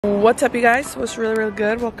What's up, you guys? What's really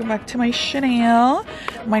good? Welcome back to my channel.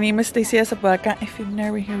 My name is Stacey Apodaca. If you've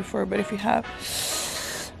never been here before, but if you have,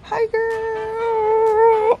 hi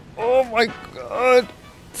girl. Oh my god,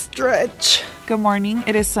 stretch. Good morning.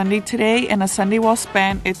 It is Sunday today, and a Sunday well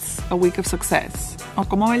spent, it's a week of success. O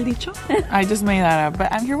como va el dicho? I just made that up.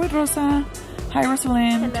 But I'm here with Rosa. Hi,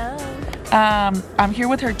 Rosalind. Hello. I'm here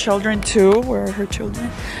with her children too. Where are her children?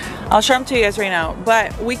 I'll show them to you guys right now.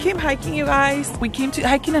 But we came hiking, you guys. We came to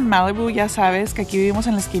hiking in Malibu. Ya sabes que aquí vivimos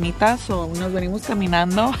en la esquinita, so nos venimos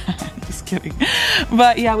caminando. Just kidding.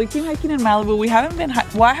 But yeah, we came hiking in Malibu. I haven't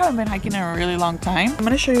been hiking in a really long time. I'm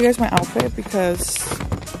gonna show you guys my outfit because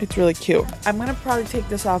it's really cute. I'm gonna probably take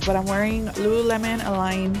this off, but I'm wearing Lululemon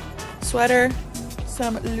Align sweater,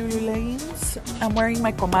 some Lululemons. I'm wearing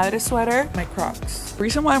my comadre sweater, my Crocs. The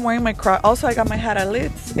reason why I'm wearing my Crocs, also I got my hat at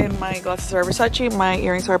Lids and my glasses are Versace, my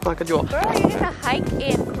earrings are Apodaca Jewel. Girl, are you gonna hike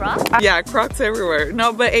in Crocs? Yeah, Crocs everywhere.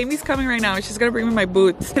 No, but Amy's coming right now. She's gonna bring me my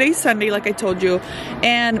boots. Today's Sunday, like I told you.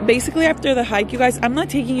 And basically after the hike, you guys, I'm not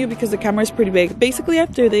taking you because the camera is pretty big. Basically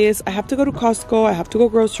after this, I have to go to Costco. I have to go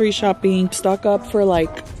grocery shopping, stock up for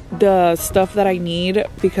like the stuff that I need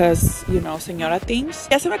because, you know, señora things.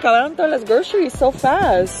 Ya se me acabaron todas las groceries so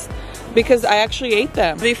fast because I actually ate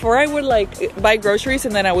them. Before I would like buy groceries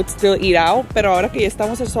and then I would still eat out, pero ahora que ya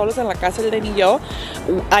estamos solos en la casa el Den y yo,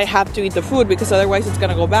 I have to eat the food because otherwise it's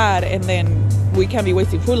gonna go bad and then we can't be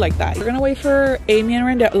wasting food like that. We're gonna wait for Amy and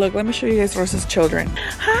Renda. Look, let me show you guys Rosa's children.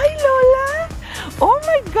 Hi Lola! Oh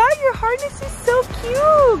my god, your harness is so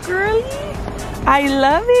cute, girlie! I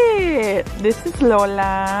love it! This is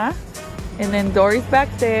Lola. And then Dory's back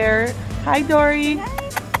there. Hi Dory!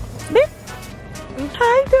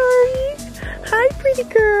 Hi Dory! Hi pretty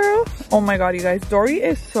girl! Oh my god, you guys, Dory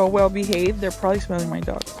is so well behaved. They're probably smelling my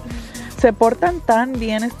dog. Se portan tan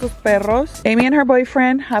bien estos perros. Amy and her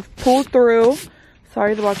boyfriend have pulled through.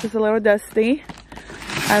 Sorry, the box is a little dusty.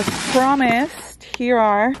 As promised, here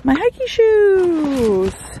are my hiking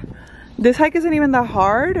shoes. This hike isn't even that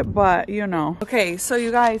hard, but you know. Okay, so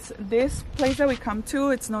you guys, this place that we come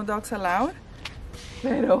to, it's no dogs allowed.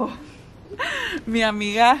 Pero mi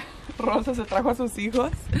amiga Rosa se trajo a sus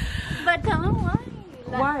hijos. But tell them why.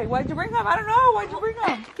 Why? Why'd you bring them? I don't know. Why'd you bring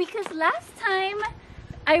them? Because last time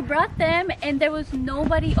I brought them and there was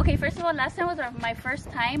nobody. Okay, first of all, last time was my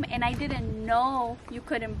first time and I didn't know you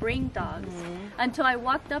couldn't bring dogs until I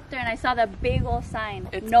walked up there and I saw that big old sign.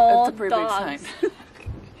 It's a pretty dogs. big sign.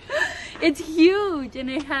 It's huge and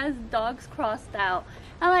it has dogs crossed out.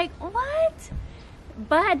 I'm like, what?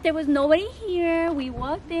 But there was nobody here. We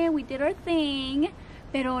walked in, we did our thing.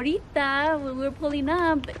 Pero ahorita, when we were pulling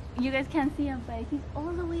up, you guys can't see him, but he's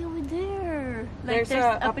all the way over there. Like there's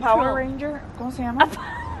a Power Ranger. ¿Cómo se llama?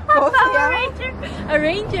 A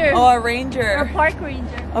ranger. Oh, a ranger. Or a park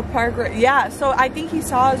ranger. A park ranger. Yeah, so I think he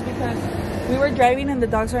saw us because we were driving and the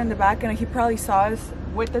dogs are in the back and he probably saw us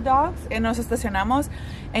with the dogs and nos estacionamos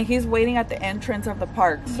and he's waiting at the entrance of the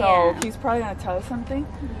park. So he's probably going to tell us something.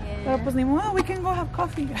 Yeah. Pero pues ni modo, we can go have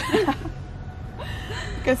coffee.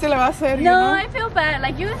 ¿Qué se le va a hacer? No, you know? I feel bad.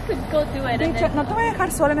 Like, you guys could go do it. And then... ¿No te voy a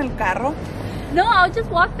dejar sola en el carro? No, I'll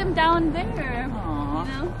just walk them down there. Aww.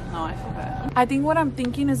 You know? No, I feel bad. I think what I'm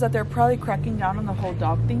thinking is that they're probably cracking down on the whole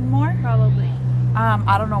dog thing more. Probably.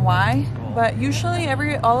 I don't know why, but usually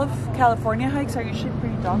all of California hikes are usually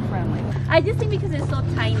pretty dog friendly. I just think because it's so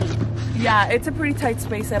tiny. Yeah, it's a pretty tight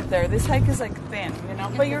space up there. This hike is like thin, you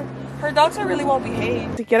know, but her dogs are really well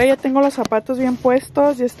behaved. Siquiera ya tengo los zapatos bien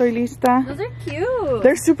puestos, ya estoy lista. Those are cute.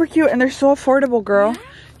 They're super cute and they're so affordable, girl.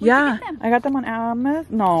 Yeah? I got them on Amazon.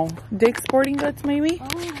 No, Dick's Sporting Goods maybe. Oh.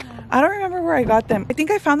 I don't remember where I got them. I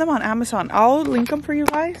think I found them on Amazon. I'll link them for you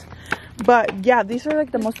guys. But yeah, these are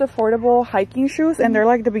like the most affordable hiking shoes and they're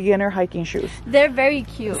like the beginner hiking shoes. They're very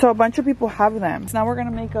cute. So a bunch of people have them. So now we're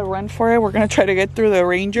gonna make a run for it. We're gonna try to get through the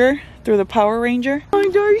Ranger, through the Power Ranger. Oh,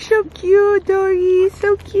 Dory's so cute, Dory.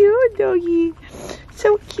 So cute, Dory.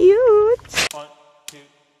 So cute. 1, 2,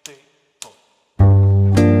 3, 4.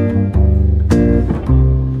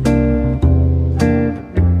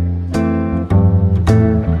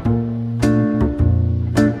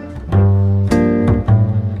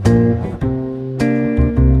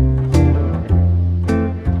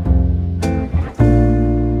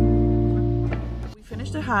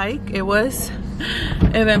 Hike. It was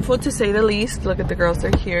eventful to say the least. Look at the girls,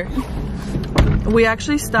 they're here. We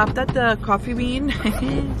actually stopped at the Coffee Bean.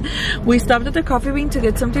 We stopped at the Coffee Bean to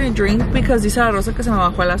get something to drink because dice la Rosa que se me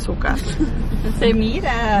bajó el azúcar. Se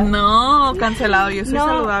mira. No, cancelado, yo soy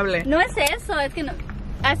saludable. No es eso, es que no,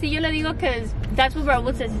 así yo le digo que that's what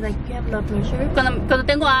Raúl says. He's like, you have blood pressure? Cuando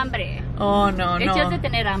tengo hambre. Oh, no, It's just de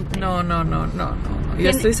tener hambre. No. Yo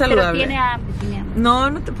estoy saludable. Pero tiene hambre, tiene hambre. No,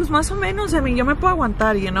 no pues más o menos. I mean, yo me puedo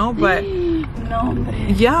aguantar, you know, but No,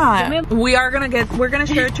 hombre. yeah, we're gonna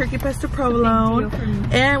share a turkey pesto provolone,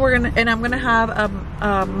 and I'm gonna have a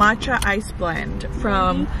matcha ice blend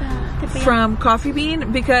from Coffee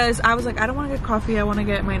Bean, because I was like, I don't want to get coffee, I want to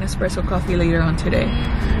get my Nespresso coffee later on today.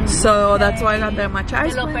 So that's why I got the matcha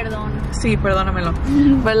ice blend. Te lo perdono. Sí,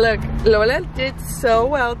 perdónamelo. But look, Lola did so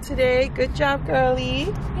well today. Good job,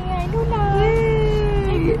 girlie. Hey, Lola.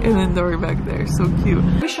 Yay. And then Dory back there, so cute.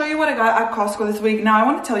 Let me show you what I got at Costco this week. Now I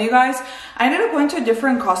want to tell you guys, I ended up going to a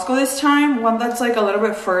different Costco this time, one that's like a little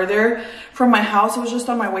bit further from my house. It was just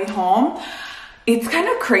on my way home. It's kind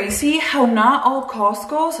of crazy how not all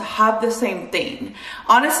Costcos have the same thing.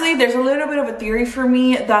 Honestly, there's a little bit of a theory for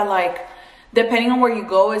me that like, depending on where you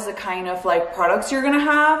go is the kind of like products you're gonna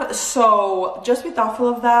have. So just be thoughtful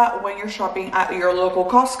of that when you're shopping at your local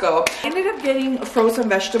Costco. I ended up getting frozen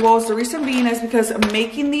vegetables. The reason being is because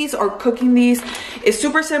making these or cooking these is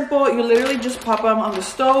super simple. You literally just pop them on the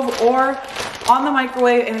stove or on the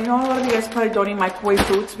microwave. And I know a lot of you guys probably don't eat microwave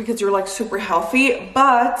foods because you're like super healthy,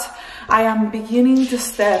 but I am beginning to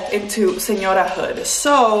step into señorahood.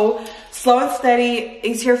 So slow and steady,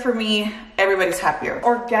 easier for me, everybody's happier.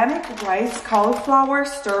 Organic rice cauliflower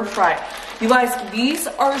stir fry. You guys, these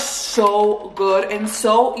are so good and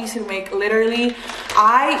so easy to make. Literally,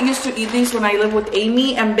 I used to eat these when I lived with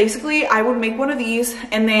Amy, and basically I would make one of these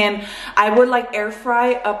and then I would like air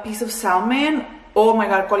fry a piece of salmon. Oh my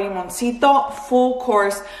god, con limoncito, full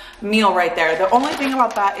course meal right there. The only thing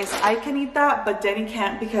about that is I can eat that, but Denny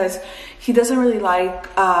can't because he doesn't really like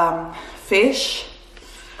fish.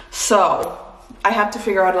 So I have to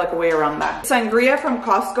figure out like a way around that. Sangria from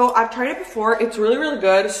Costco. I've tried it before. It's really, really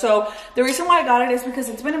good. So the reason why I got it is because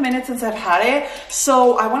it's been a minute since I've had it.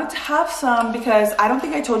 So I wanted to have some because I don't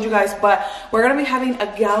think I told you guys, but we're going to be having a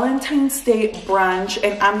Valentine's Day brunch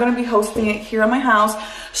and I'm going to be hosting it here at my house.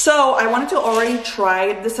 So I wanted to already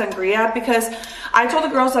try the sangria because I told the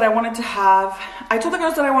girls that I wanted to have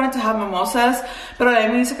mimosas, pero a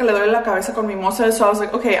mí me dice que le duele la cabeza con mimosas. So I was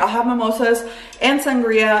like, okay, I'll have mimosas and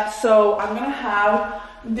sangria. So I'm gonna have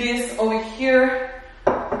this over here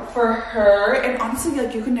for her. And honestly,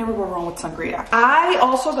 like, you can never go wrong with sangria. I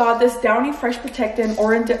also got this Downy Fresh Protectant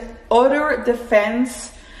Odor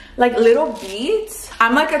Defense, like little beads.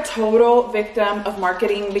 I'm like a total victim of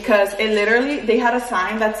marketing because it literally, they had a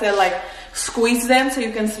sign that said like, squeeze them so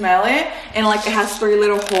you can smell it, and like it has 3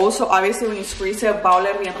 little holes, so obviously when you squeeze it, va a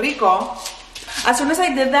oler bien rico. As soon as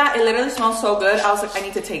I did that, it literally smells so good. I was like, I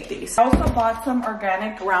need to take these. I also bought some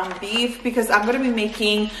organic ground beef because I'm gonna be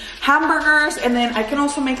making hamburgers, and then I can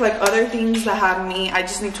also make like other things that have meat. I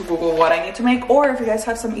just need to Google what I need to make, or if you guys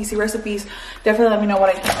have some easy recipes, definitely let me know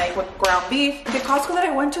what I can make with ground beef. The Costco that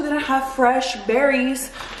I went to didn't have fresh berries,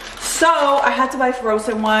 so I had to buy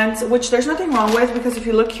frozen ones, which there's nothing wrong with because if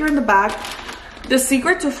you look here in the back, the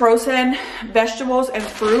secret to frozen vegetables and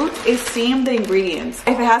fruit is seeing the ingredients.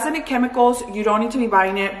 If it has any chemicals, you don't need to be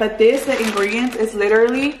buying it, but the ingredients is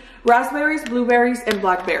literally raspberries, blueberries, and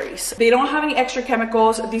blackberries. They don't have any extra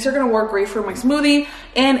chemicals. These are gonna work great for my smoothie,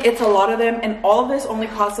 and it's a lot of them, and all of this only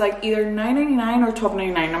costs like either $9.99 or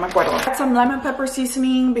 $12.99, no me acuerdo. I got some lemon pepper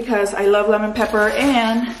seasoning because I love lemon pepper,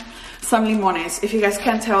 and some limones. If you guys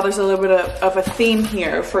can't tell, there's a little bit of a theme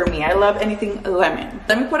here for me. I love anything lemon.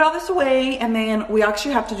 Let me put all this away, and then we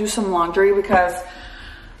actually have to do some laundry because,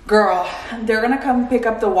 girl, they're gonna come pick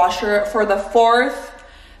up the washer for the 4th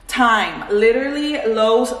time. Literally,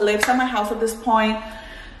 Lowe's lives at my house at this point.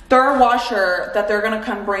 3rd washer that they're gonna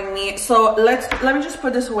come bring me. So let me just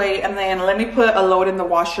put this away, and then let me put a load in the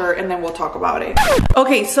washer, and then we'll talk about it.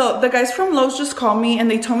 Okay, so the guys from Lowe's just called me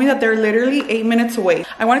and they told me that they're literally 8 minutes away.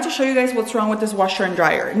 I wanted to show you guys what's wrong with this washer and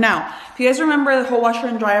dryer. Now, if you guys remember the whole washer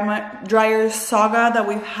and dryer saga that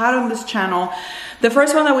we've had on this channel, the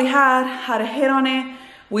first one that we had a hit on it.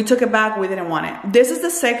 We took it back, we didn't want it. This is the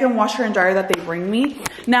 2nd washer and dryer that they bring me.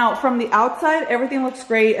 Now, from the outside, everything looks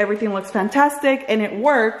great, everything looks fantastic, and it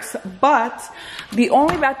works, but the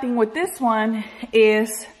only bad thing with this one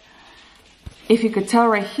is, if you could tell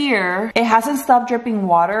right here, it hasn't stopped dripping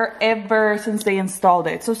water ever since they installed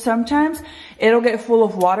it. So sometimes it'll get full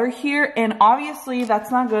of water here, and obviously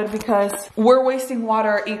that's not good because we're wasting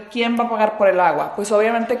water. ¿Y quién va a pagar por el agua? Pues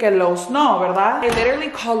obviamente que Lowe's no, ¿verdad? I literally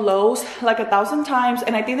called Lowe's like 1,000 times,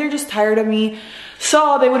 and I think they're just tired of me.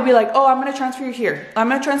 So they would be like, oh, I'm gonna transfer you here, I'm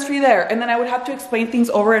gonna transfer you there, and then I would have to explain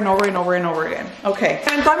things over and over and over and over again. Okay.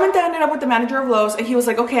 Eventualmente I ended up with the manager of Lowe's, and he was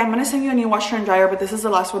like, okay, I'm gonna send you a new washer and dryer, but this is the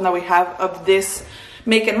last one that we have of this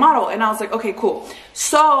make and model. And I was like, okay, cool.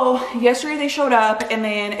 So yesterday they showed up, and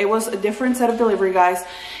then it was a different set of delivery guys,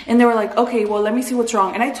 and they were like, okay, well, let me see what's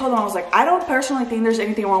wrong. And I told them, I was like, I don't personally think there's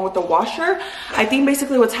anything wrong with the washer. I think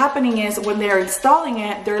basically what's happening is when they're installing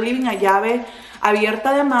it, they're leaving a llave abierta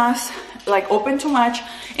de más, like open too much,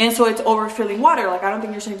 and so it's overfilling water. Like, I don't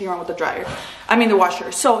think there's anything wrong with the dryer, I mean the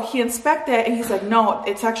washer. So he inspected and he's like, no,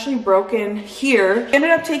 it's actually broken here.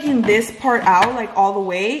 Ended up taking this part out, like all the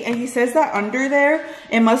way, and he says that under there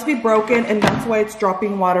it must be broken, and that's why it's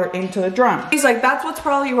dropping water into the drum. He's like, that's what's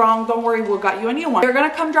probably wrong, don't worry, we'll got you a new one. They're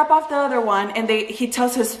gonna come drop off the other one, and he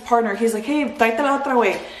tells his partner, he's like, hey, tráete la otra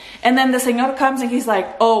way. And then the señor comes and he's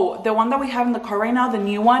like, oh, the one that we have in the car right now, the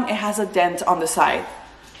new one, it has a dent on the side.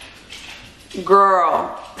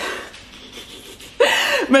 Girl.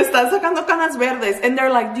 Me están sacando canas verdes. And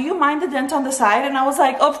they're like, do you mind the dent on the side? And I was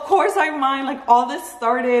like, of course I mind. Like, all this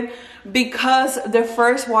started because the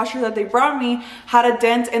first washer that they brought me had a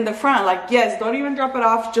dent in the front. Like, yes, don't even drop it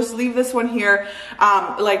off, just leave this one here.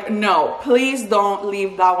 Like, no, please don't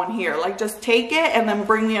leave that one here. Like, just take it and then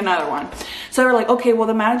bring me another one. So they're like, okay, well,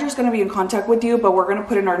 the manager's gonna be in contact with you, but we're gonna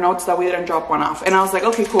put in our notes that we didn't drop one off. And I was like,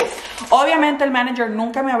 okay, cool. Obviamente el manager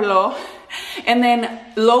nunca me habló. And then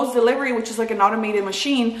Lowe's Delivery, which is like an automated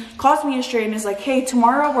machine, calls me yesterday and is like, hey,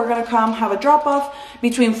 tomorrow we're gonna come have a drop off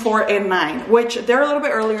between 4 and 9, which they're a little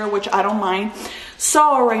bit earlier, which I don't mind.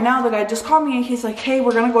 So right now the guy just called me and he's like, hey,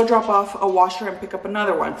 we're gonna go drop off a washer and pick up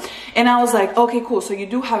another one. And I was like, okay, cool, so you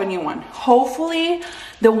do have a new one. Hopefully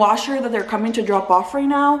the washer that they're coming to drop off right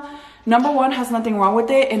now, number one, has nothing wrong with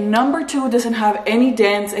it, and number two, doesn't have any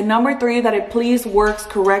dents, and number three, that it please works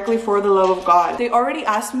correctly, for the love of God. They already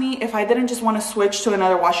asked me if I didn't just want to switch to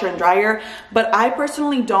another washer and dryer, but I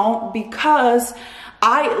personally don't, because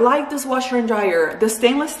I like this washer and dryer. The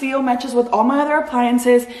stainless steel matches with all my other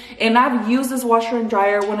appliances, and I've used this washer and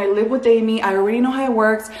dryer when I live with Amy. I already know how it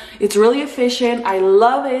works. It's really efficient. I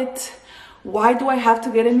love it. Why do I have to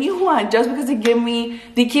get a new one just because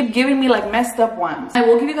they keep giving me like messed up ones? I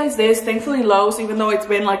will give you guys this. Thankfully Lowe's, even though it's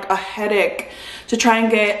been like a headache to try and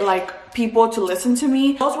get like people to listen to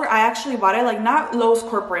me. Lowe's where I actually bought it, like not Lowe's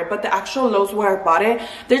corporate, but the actual Lowe's where I bought it,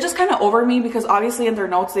 they're just kind of over me, because obviously in their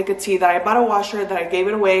notes they could see that I bought a washer, that I gave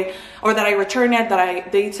it away, or that I returned it,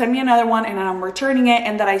 that they sent me another one and then I'm returning it,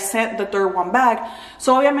 and that I sent the third one back.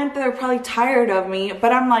 So obviously they're probably tired of me,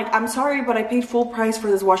 but I'm like, I'm sorry, but I paid full price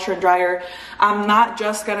for this washer and dryer. I'm not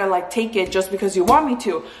just gonna like take it just because you want me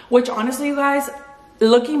to, which honestly, you guys,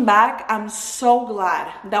 looking back, I'm so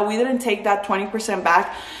glad that we didn't take that 20%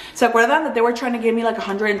 back. ¿Se acuerdan that they were trying to give me like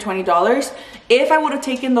 $120? If I would have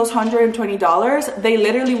taken those $120, they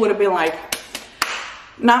literally would have been like,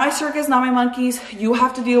 not my circus, not my monkeys, you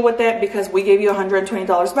have to deal with it because we gave you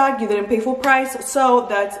 $120 back, you didn't pay full price, so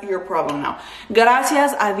that's your problem now.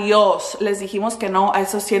 Gracias a Dios les dijimos que no a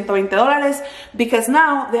esos $120, because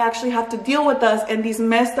now they actually have to deal with us and these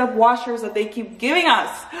messed up washers that they keep giving us.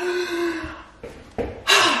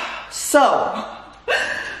 So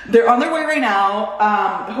they're on their way right now.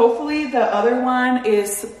 Hopefully the other one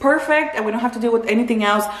is perfect and we don't have to deal with anything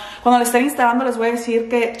else. Cuando le estén instalando, les voy a decir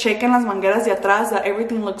que chequen las mangueras de atrás, that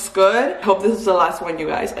everything looks good. I hope this is the last one, you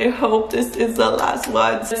guys. I hope this is the last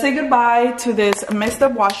one. Let's say goodbye to this messed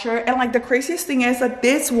up washer. And like the craziest thing is that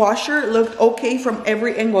this washer looked okay from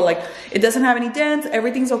every angle. Like it doesn't have any dents,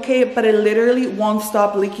 everything's okay, but it literally won't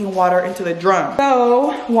stop leaking water into the drum.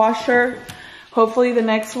 So washer, hopefully the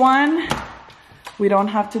next one, we don't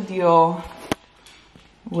have to deal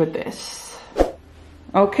with this.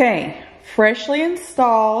 Okay, freshly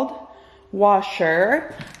installed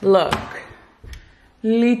washer. Look,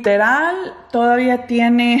 literal, todavía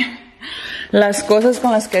tiene las cosas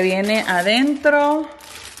con las que viene adentro.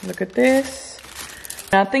 Look at this.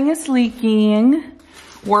 Nothing is leaking.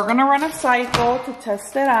 We're gonna run a cycle to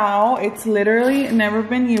test it out. It's literally never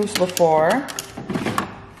been used before.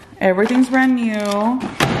 Everything's brand new.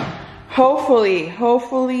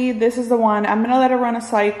 Hopefully this is the one. I'm gonna let it run a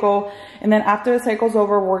cycle, and then after the cycle's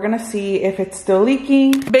over, we're gonna see if it's still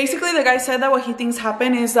leaking. Basically, the guy said that what he thinks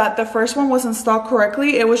happened is that the first one was installed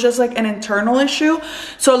correctly. It was just like an internal issue.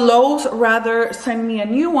 So Lowe's rather send me a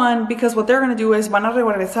new one, because what they're gonna do is van a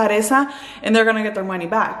regresar esa and they're gonna get their money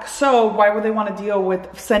back. So why would they want to deal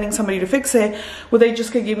with sending somebody to fix it when they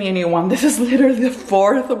just could give me a new one? This is literally the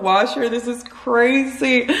fourth washer. This is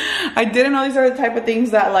crazy. I didn't know these are the type of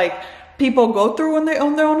things that like people go through when they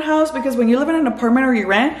own their own house, because when you live in an apartment or you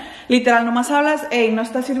rent, literal nomás hablas, hey, no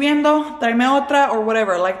está sirviendo, tráeme otra, or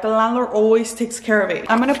whatever. Like the landlord always takes care of it.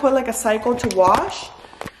 I'm gonna put like a cycle to wash.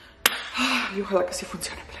 Y ojalá que sí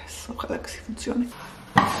funcione, please. Ojalá que sí funcione.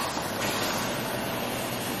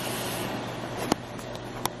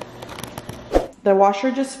 The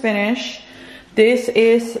washer just finished. This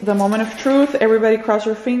is the moment of truth. Everybody cross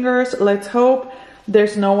your fingers. Let's hope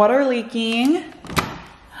there's no water leaking.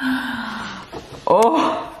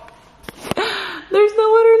 Oh, there's no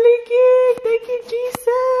water leaking. Thank you,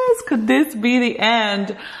 Jesus. Could this be the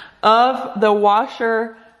end of the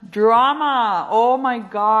washer drama? Oh my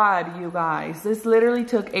God, you guys. This literally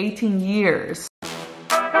took 18 years.